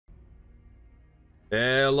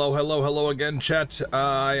Hello, hello, hello again, chat.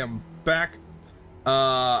 I am back.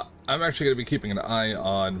 I'm actually going to be keeping an eye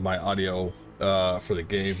on my audio for the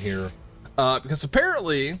game here, because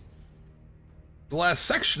apparently the last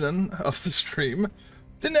section of the stream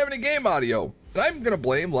didn't have any game audio, and I'm going to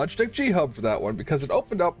blame Logitech G Hub for that one because it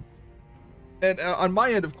opened up, and on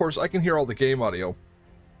my end, of course, I can hear all the game audio,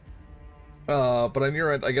 but on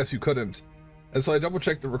your end, I guess you couldn't, and so I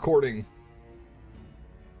double-checked the recording.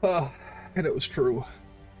 And it was true.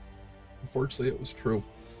 Unfortunately, it was true.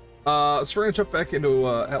 So we're gonna jump back into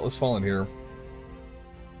Atlas Fallen here,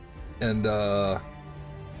 and we're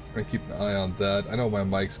gonna keep an eye on that. I know my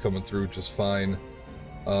mic's coming through just fine.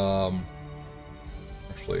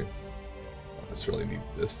 Actually, I don't necessarily need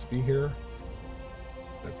this to be here.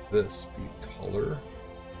 Let this be taller.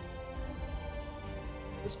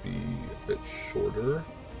 This be a bit shorter.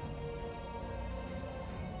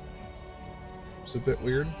 It's a bit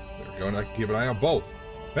weird. There we go, and I can keep an eye on both.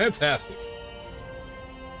 Fantastic.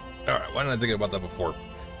 Alright, why didn't I think about that before?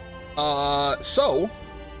 So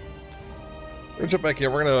we're gonna jump back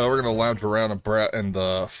in. We're gonna lounge around and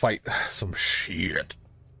fight some shit.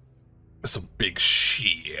 Some big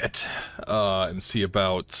shit. And see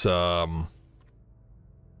about what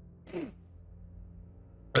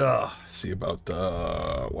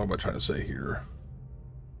am I trying to say here?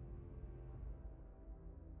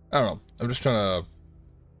 I don't know. I'm just trying to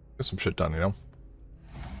get some shit done, you know?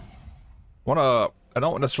 I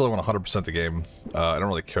don't necessarily want to 100% the game. I don't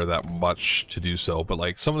really care that much to do so, but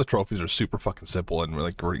like some of the trophies are super fucking simple, and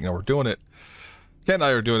we're doing it. Ken and I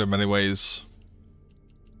are doing it in many ways.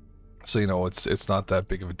 So, you know, it's not that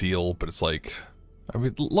big of a deal, but it's like, I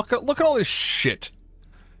mean, look at all this shit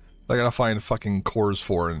I gotta find fucking cores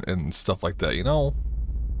for and stuff like that, you know?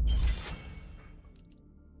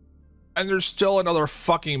 And there's still another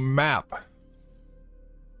fucking map.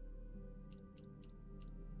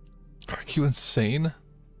 Are you insane?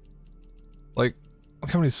 Like,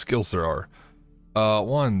 look how many skills there are.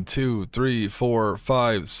 1, 2, 3, 4,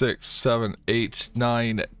 5, 6, 7, 8,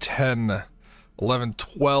 9, 10, 11,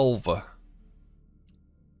 12.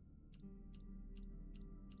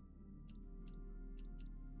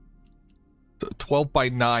 So 12 by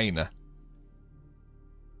 9.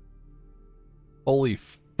 Holy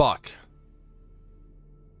fuck.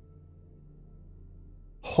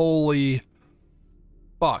 Holy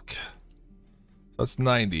fuck. That's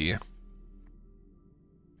 90.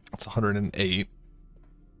 That's 108.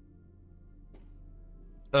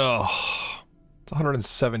 Oh, it's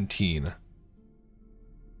 117.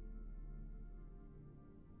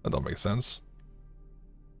 That don't make sense.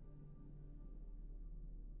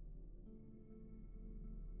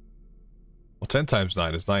 Well, 10 times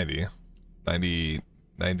 9 is 90.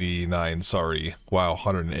 99, sorry. Wow,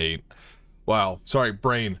 108. Wow, sorry,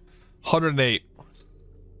 brain. 108.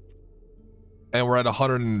 And we're at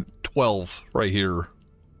 112 right here.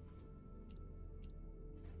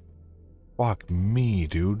 Fuck me,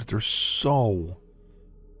 dude. There's so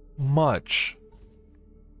much.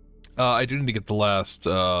 I do need to get the last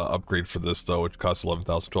upgrade for this, though, which costs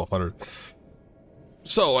 11,000, 1,200.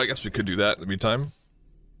 So, I guess we could do that in the meantime.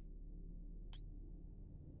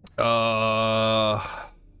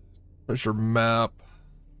 Treasure map.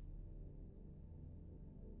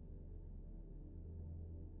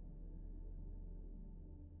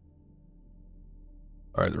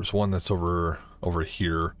 Alright, there's one that's over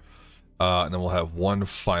here. And then we'll have one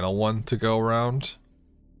final one to go around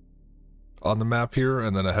on the map here,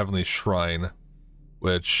 and then a Heavenly Shrine,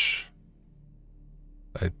 which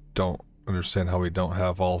I don't understand how we don't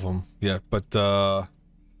have all of them yet, but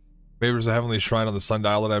maybe there's a Heavenly Shrine on the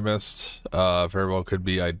Sundial that I missed. Very well could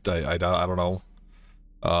be. I don't know.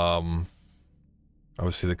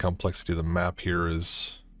 Obviously the complexity of the map here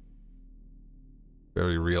is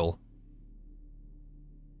very real.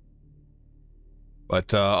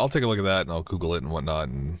 But I'll take a look at that and I'll Google it and whatnot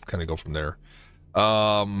and kind of go from there.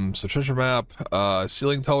 So treasure map,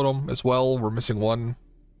 ceiling totem as well. We're missing one.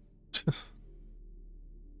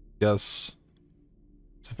 Yes.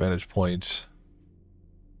 It's a vantage point.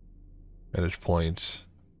 Vantage point.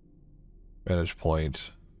 Vantage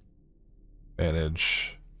point.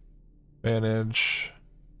 Vantage. Vantage.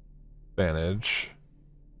 Vantage.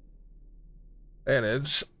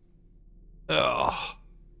 Vantage. Ugh.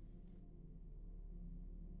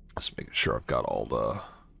 Just making sure I've got all the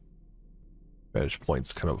vantage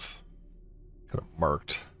points kind of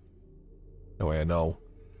marked. That way I know.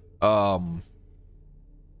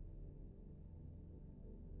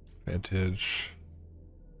 Vantage.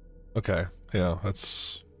 Okay, yeah,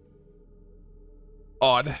 that's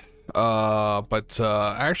odd. But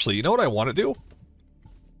actually, you know what I want to do?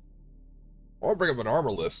 I'll bring up an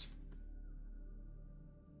armor list.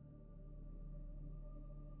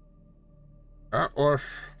 Atlas,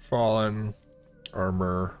 Fallen,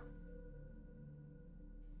 Armor.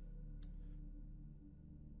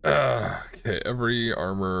 Okay, every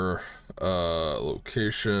armor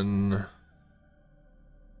location.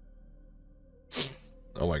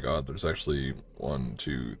 Oh my god, there's actually 1,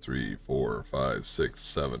 2, 3, 4, 5, 6,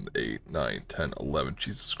 7, 8, 9, 10, 11.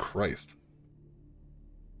 Jesus Christ.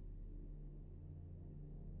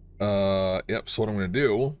 Yep, so what I'm going to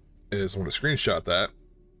do is I'm going to screenshot that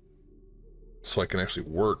so I can actually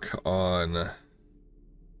work on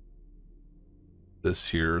this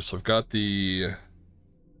here. So I've got the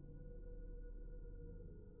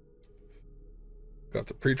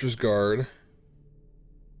Preacher's Guard,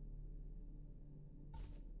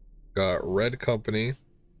 got Red Company,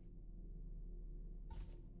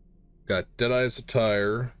 got Deadeye's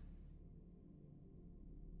Attire,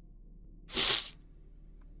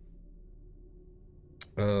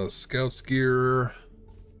 Scout's Gear,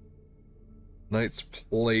 Knight's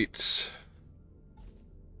Plate,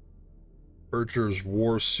 Archer's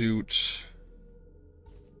War Suit,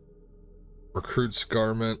 Recruit's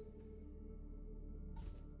Garment,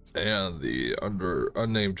 and the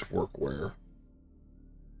unnamed workwear.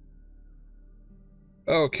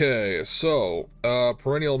 Okay, so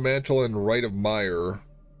Perennial Mantle and Rite of Mire.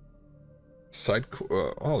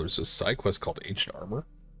 Oh, there's a side quest called Ancient Armor.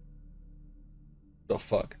 The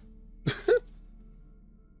fuck?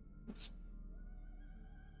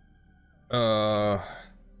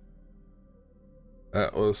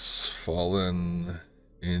 Atlas, Fallen,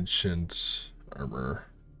 Ancient Armor.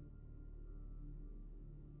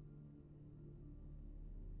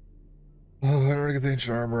 Oh, I don't get the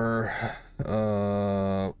Ancient Armor.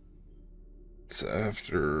 It's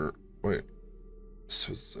after. Wait. This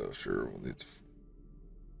was after.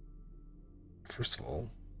 First of all,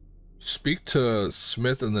 speak to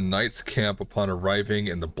Smith in the Knight's camp upon arriving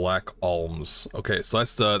in the Black Alms. Okay, so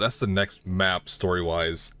that's the next map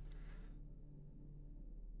story-wise.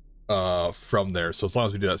 From there. So as long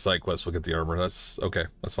as we do that side quest, we'll get the armor. That's okay.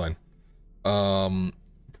 That's fine.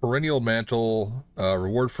 Perennial Mantle,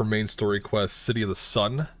 reward for main story quest, City of the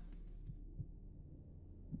Sun.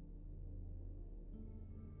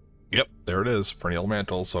 Yep, there it is, Perennial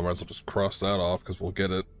Mantle. So I might as well just cross that off because we'll get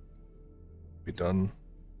it. Be done.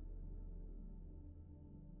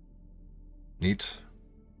 Neat.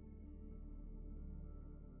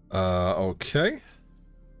 Okay.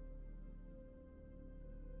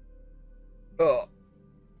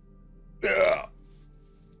 Yeah.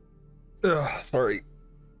 Sorry.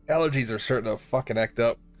 Allergies are starting to fucking act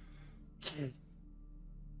up.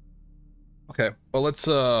 Okay, well let's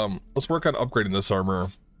work on upgrading this armor.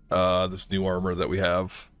 This new armor that we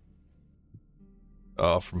have.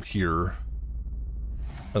 From here.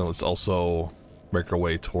 And let's also make our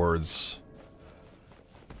way towards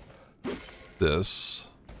this.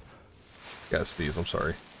 Yeah, sneeze, I'm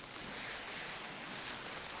sorry.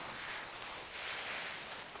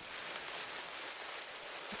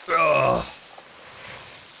 Ugh.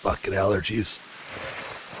 Fucking allergies.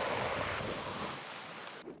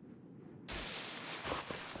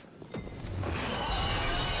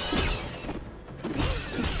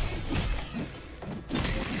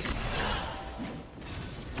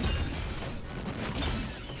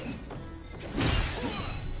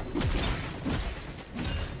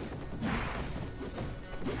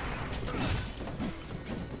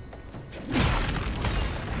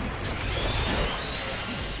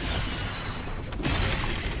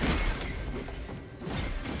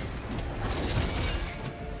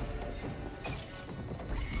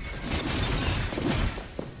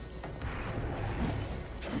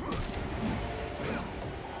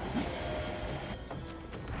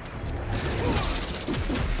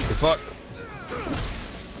 Fucked.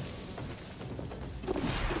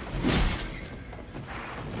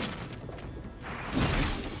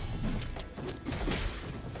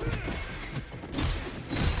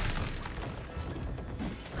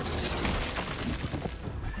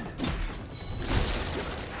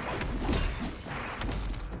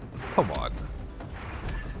 Come on.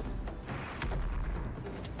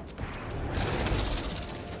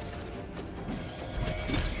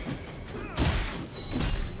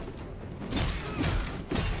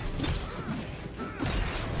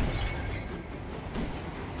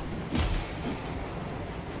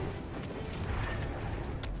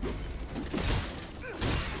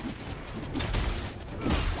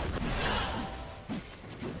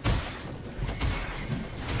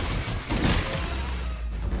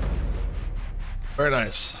 Very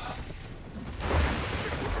nice.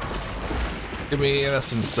 Give me an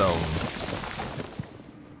essence stone.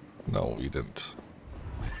 No, you didn't.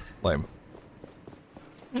 Lame.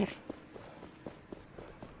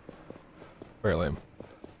 Very lame.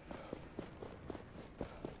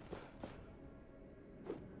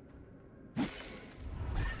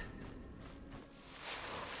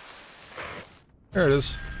 There it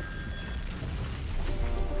is.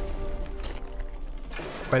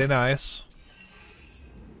 Very nice.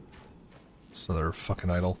 It's another fucking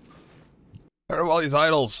idol. Where are all these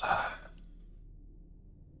idols?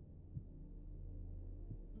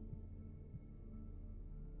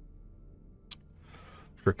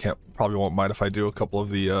 Sure probably won't mind if I do a couple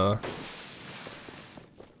of the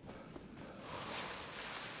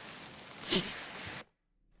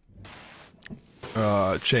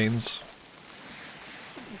chains.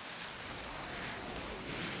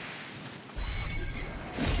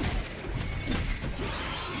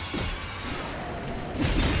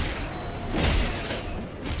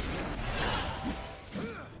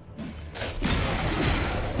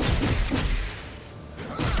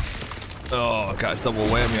 Oh, got double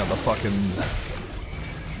whammy on the fucking...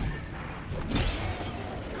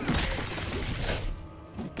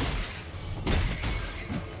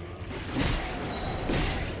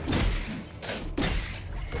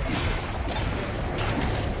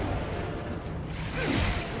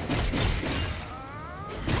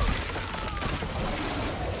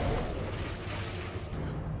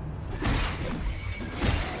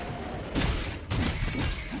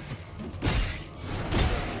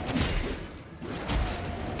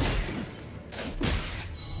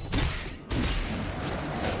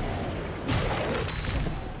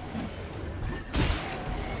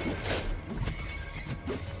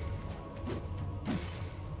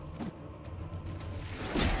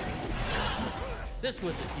 This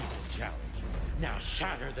was a decent challenge. Now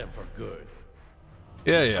shatter them for good.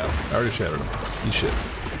 Yeah, I already shattered them. You shit.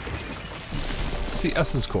 It's the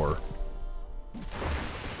Essence Core.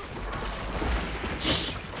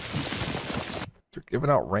 They're given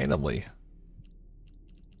out randomly.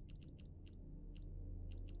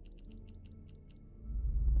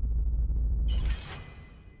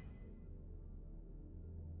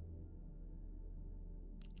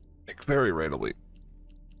 Like, very randomly.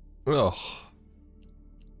 Ugh.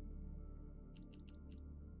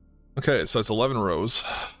 Okay, so it's 11 rows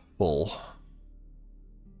full,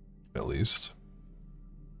 at least.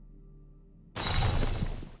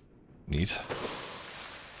 Neat.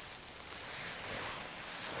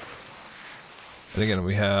 And again,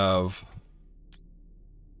 we have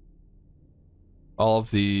all of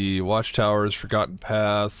the watchtowers, forgotten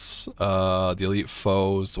paths, the elite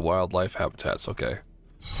foes, the wildlife habitats. Okay,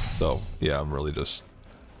 so yeah, I'm really just.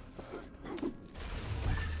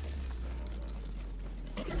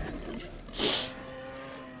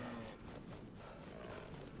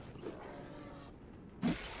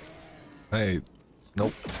 Hey,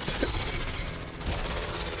 nope.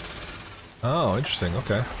 Oh, interesting,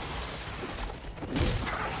 okay.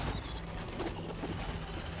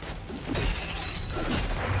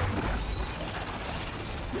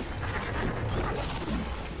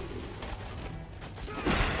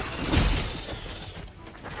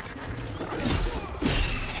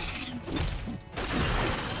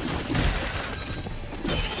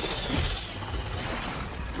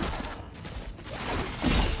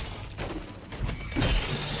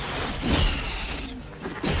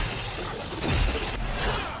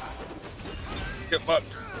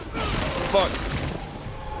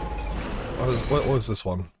 What was this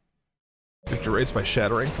one? You have to erase by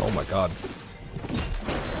shattering? Oh my god.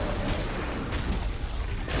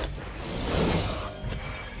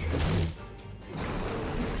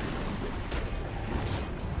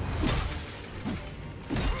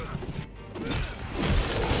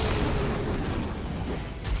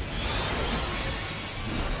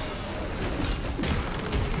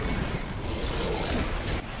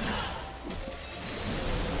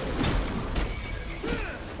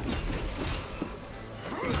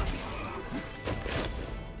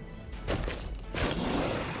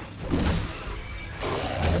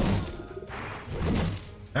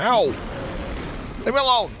 Ow! Leave me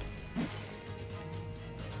alone!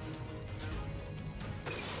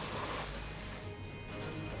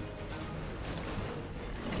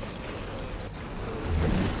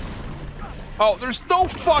 Oh, there's no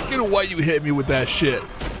fucking way you hit me with that shit.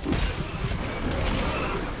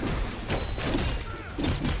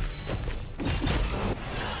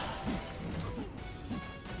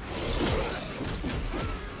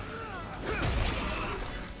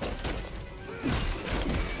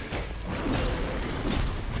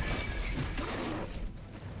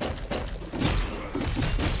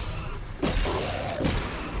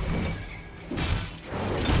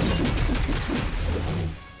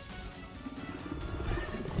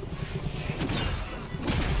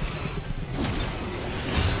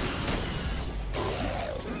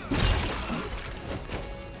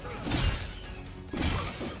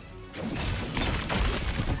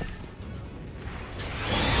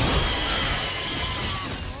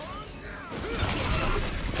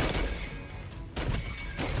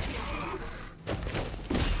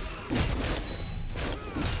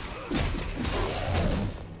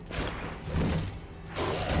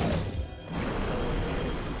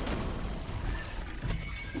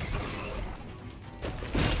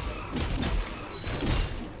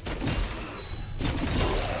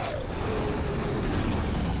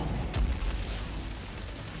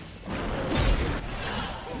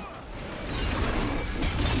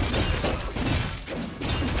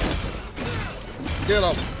 Get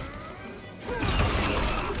him.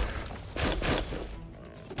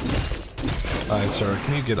 Hi, sir.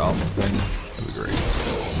 Can you get off the thing? That'd be great.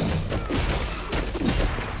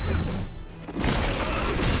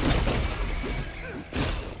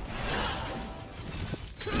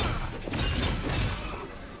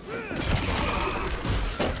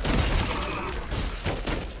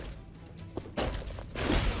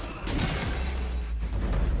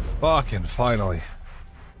 Fucking finally.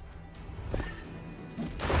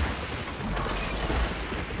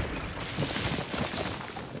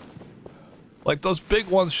 Like, those big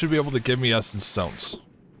ones should be able to give me essence stones.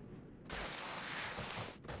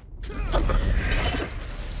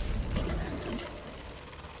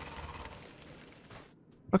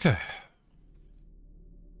 Okay.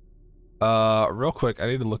 Real quick, I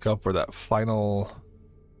need to look up where that final...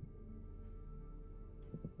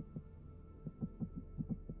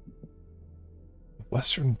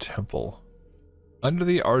 Western Temple. Under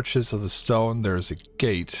the arches of the stone, there is a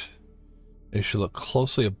gate. You should look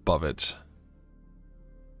closely above it.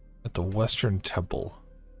 At the Western Temple.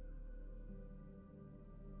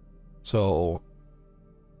 So...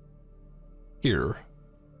 here.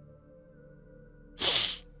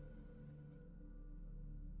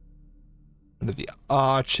 Under the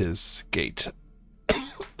arches gate.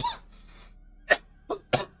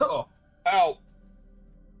 Oh, ow!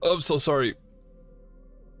 I'm so sorry.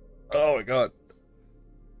 Oh my god.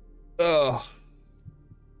 Oh.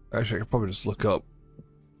 Actually, I could probably just look up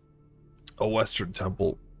a Western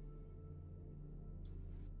Temple.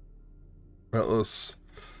 Atlas.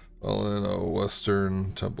 All in a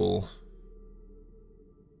Western Temple.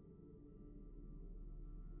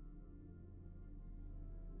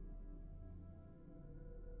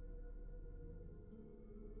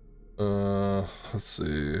 Let's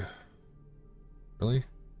see. Really?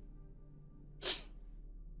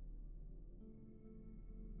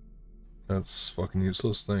 That's fucking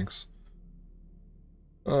useless, thanks.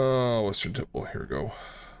 Western Temple, here we go.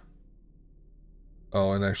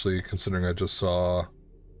 Oh, and actually, considering I just saw...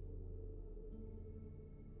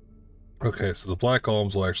 Okay, so the Black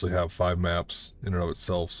Golems will actually have 5 maps in and of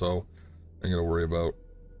itself, so I'm gonna worry about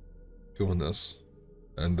doing this.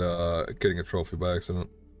 And, getting a trophy by accident.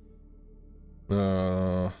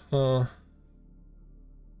 Oh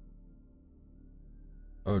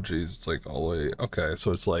geez, it's like all the way... Okay,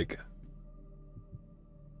 so it's like...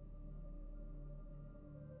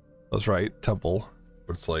 That's right, temple,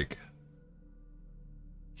 but it's like...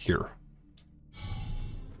 here.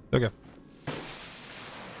 Okay.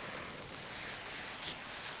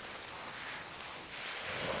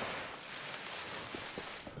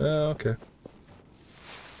 Okay.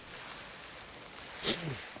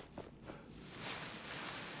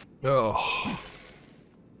 Oh.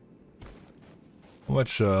 How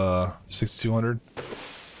much, 6,200?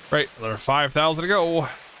 Right, another 5,000 to go.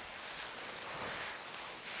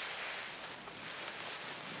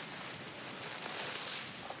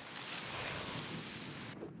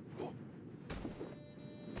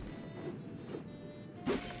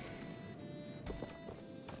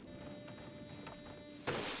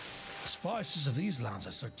 Spices of these lands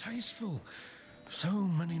are so tasteful. So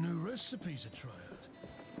many new recipes are tried.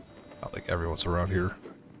 Not like everyone's around here.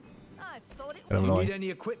 I thought it Do you need any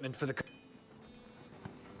equipment for the...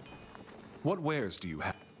 What wares do you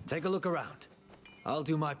have? Take a look around. I'll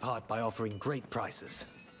do my part by offering great prices.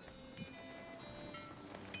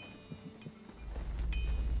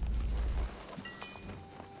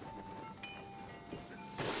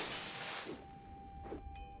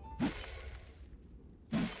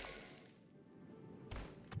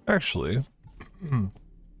 Actually,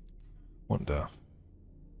 wonder.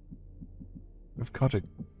 I've got to.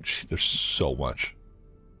 Geez, there's so much.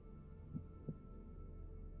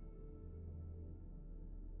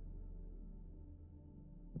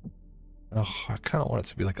 Oh, I kind of want it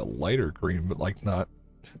to be like a lighter green, but like not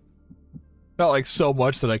like so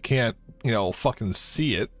much that I can't, you know, fucking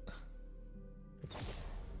see it.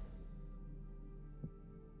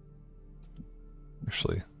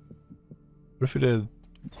 Actually, what if we did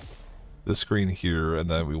this green here and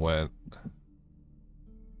then we went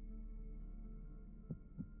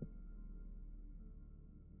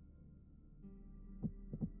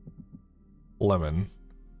lemon?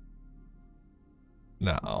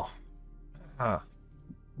 No. Huh.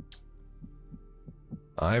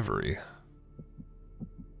 Ivory.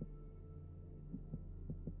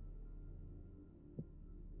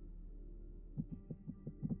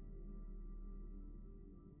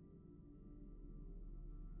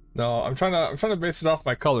 No, I'm trying to base it off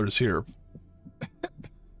my colors here.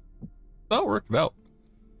 Not working out.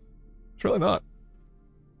 It's really not.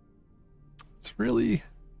 It's really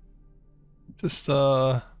just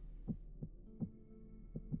like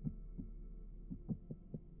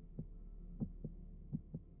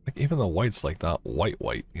even the white's like not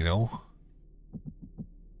white, you know?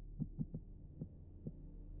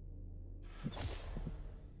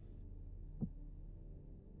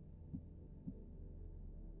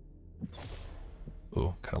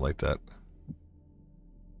 Oh, kind of like that.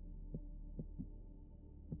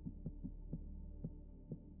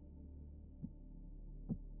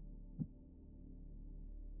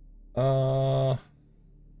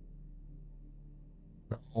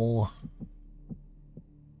 No.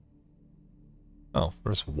 Oh,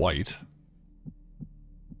 there's white.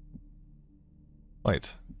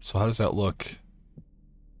 White. So how does that look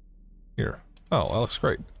here? Oh, that looks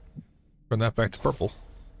great. Bring that back to purple.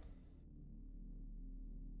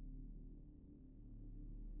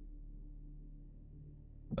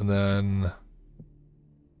 And then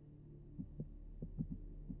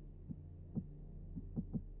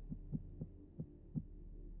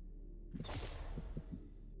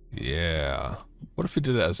yeah. What if we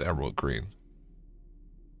did it as emerald green?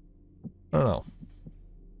 I don't know.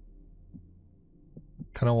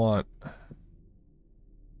 Kind of want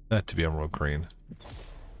that to be emerald green.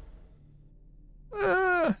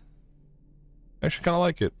 I actually kind of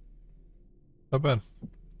like it. Not bad.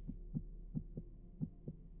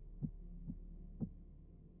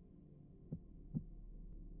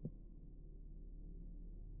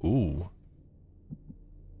 Ooh.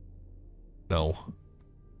 No.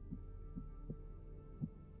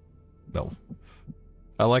 No.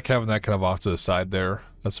 I like having that kind of off to the side there,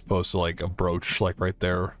 as opposed to like a brooch like right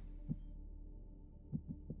there.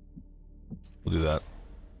 We'll do that.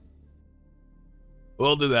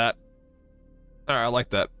 We'll do that. Alright, I like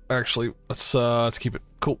that. Actually, let's keep it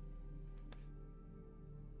cool.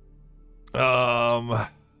 But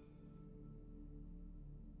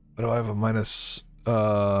do I have a minus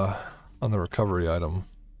on the recovery item?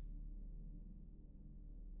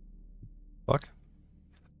 Fuck.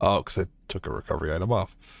 Oh, because I took a recovery item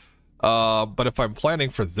off. But if I'm planning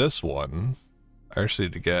for this one, I actually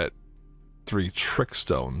need to get 3 trick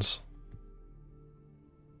stones.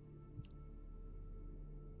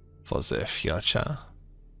 For the future.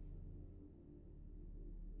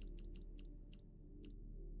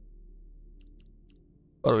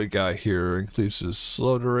 What do we got here? Increases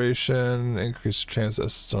slow duration, increases chance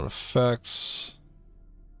of stone effects.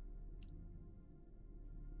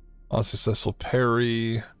 Unsuccessful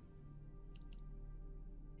parry.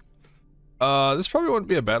 This probably wouldn't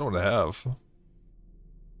be a bad one to have.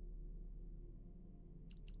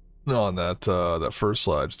 No, on that that first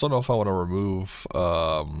slide. Just don't know if I want to remove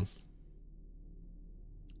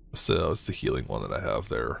what's the healing one that I have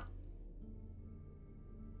there?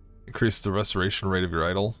 Increase the restoration rate of your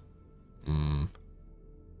idol.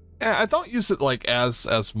 Yeah, I don't use it like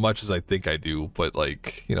as much as I think I do, but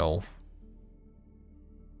like, you know,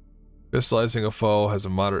 crystallizing a foe has a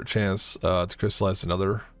moderate chance to crystallize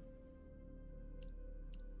another.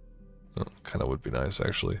 Oh, kind of would be nice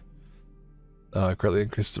actually. Greatly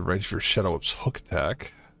increase the range of your Shadow Whip's hook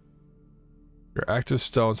attack. Your active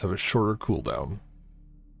stones have a shorter cooldown.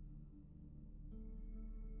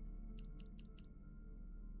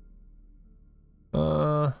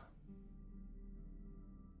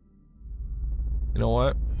 You know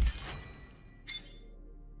what?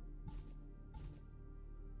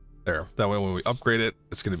 There. That way when we upgrade it,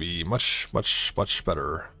 it's going to be much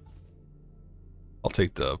better. I'll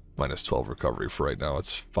take the minus 12 recovery for right now.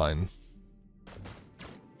 It's fine.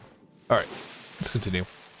 Alright. Let's continue.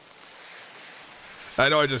 I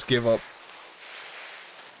know I just gave up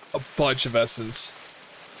a bunch of essence,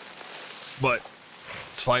 but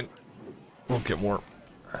it's fine. We'll get more.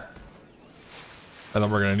 And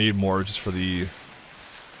then we're going to need more just for the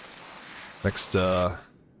next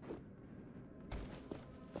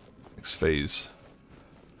next phase.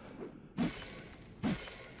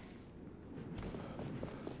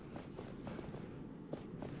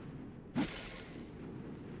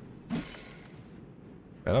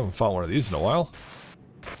 I haven't fought one of these in a while.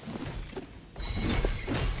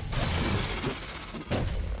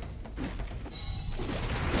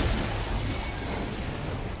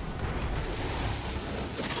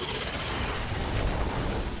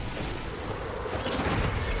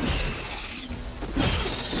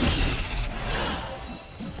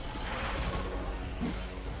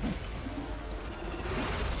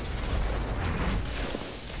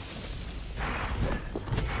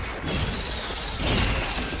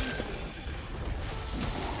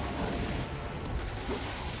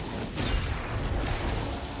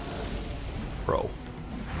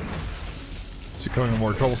 becoming a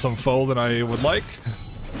more troublesome foe than I would like.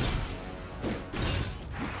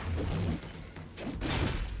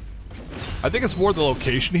 I think it's more the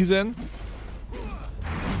location he's in.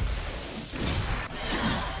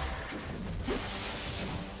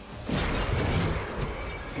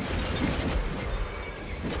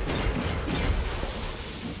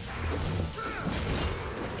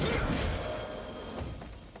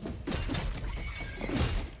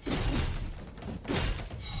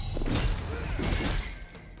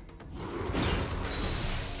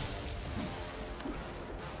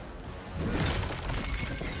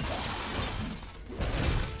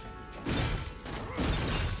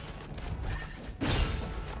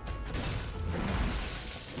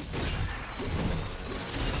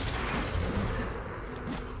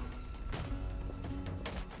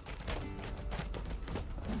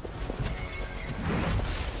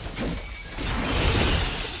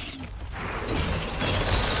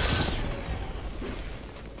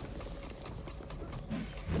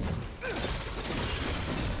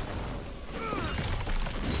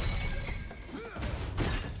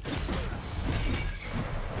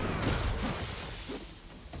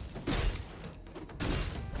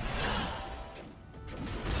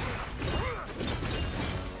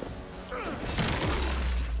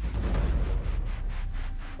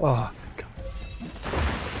 Oh, thank God.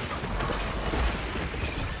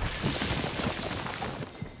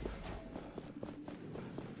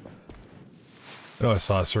 Oh, I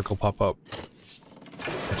saw a circle pop up.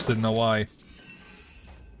 I just didn't know why.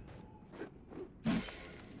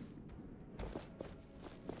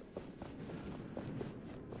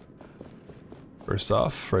 First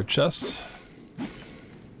off, red chest.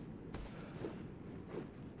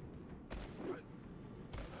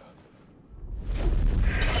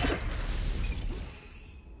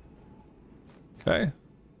 Okay.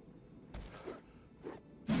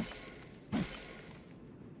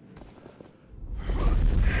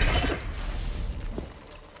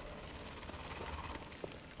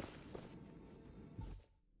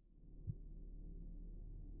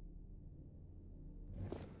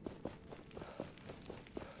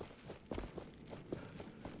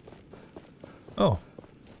 Oh.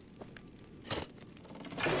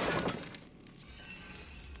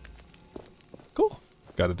 Cool.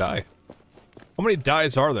 Got a die. How many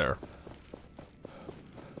dies are there?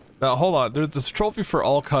 Now, hold on. There's this trophy for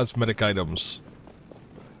all cosmetic items.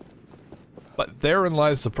 But therein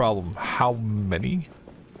lies the problem. How many?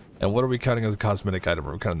 And what are we counting as a cosmetic item?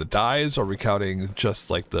 Are we counting the dies, or are we counting just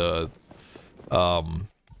like the,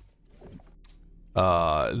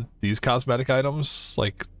 these cosmetic items?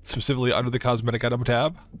 Like, specifically under the cosmetic item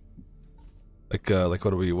tab? Like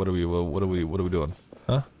what are we doing?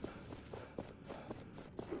 Huh?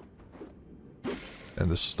 And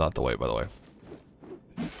this was not the way, by the way.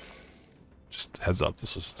 Just heads up,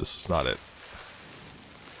 this was not it.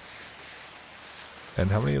 And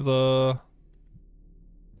how many of the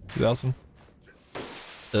 2,000?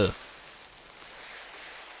 Ugh.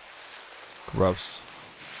 Gross.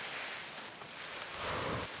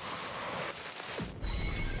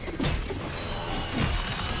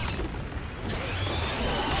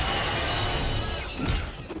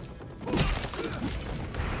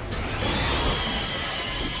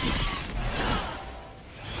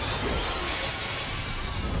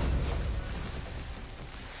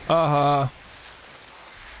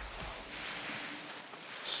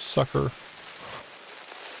 Sucker.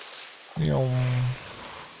 You know.